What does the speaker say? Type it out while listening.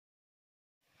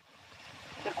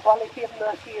quality of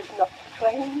mercy is not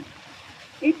trained.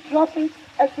 It droppeth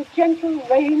as the gentle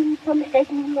rain from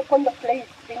heaven upon the place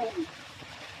beneath.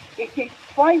 It is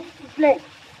twice blessed.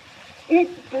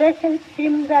 It blesseth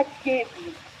him that gives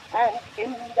and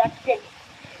him that takes.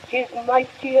 'Tis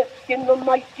mightiest in the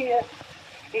mightiest.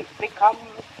 It becomes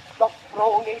the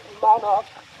throned monarch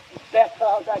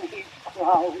better than his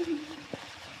crown.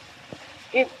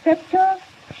 His scepter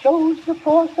shows the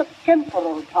force of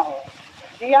temporal power,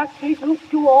 the attribute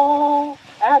to awe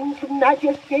and to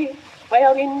majesty,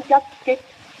 wherein doth sit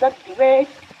the dread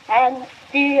and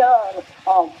fear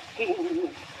of kings.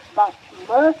 But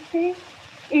mercy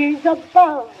is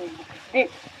above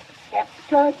this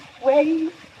sceptred sway.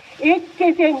 It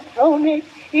is enthroned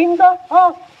in the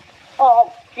heart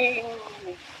of kings.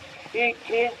 It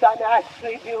is an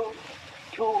attribute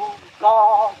to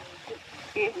God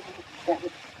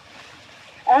himself.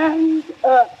 And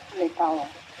earthly power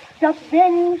doth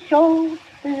then show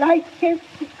likest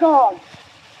God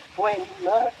when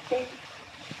mercy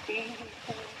sees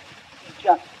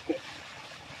justice.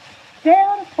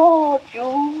 Therefore,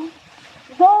 Jew,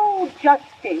 though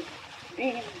justice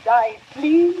be thy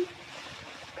plea,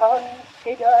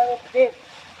 consider this,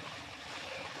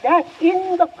 that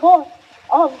in the course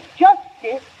of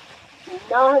justice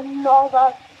none of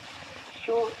us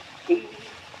should see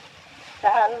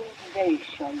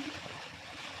salvation.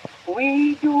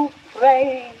 We do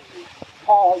pray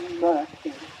for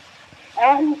mercy,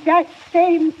 and that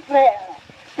same prayer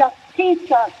doth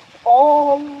teach us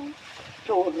all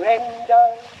to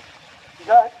render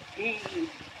the deed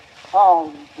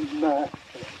of mercy.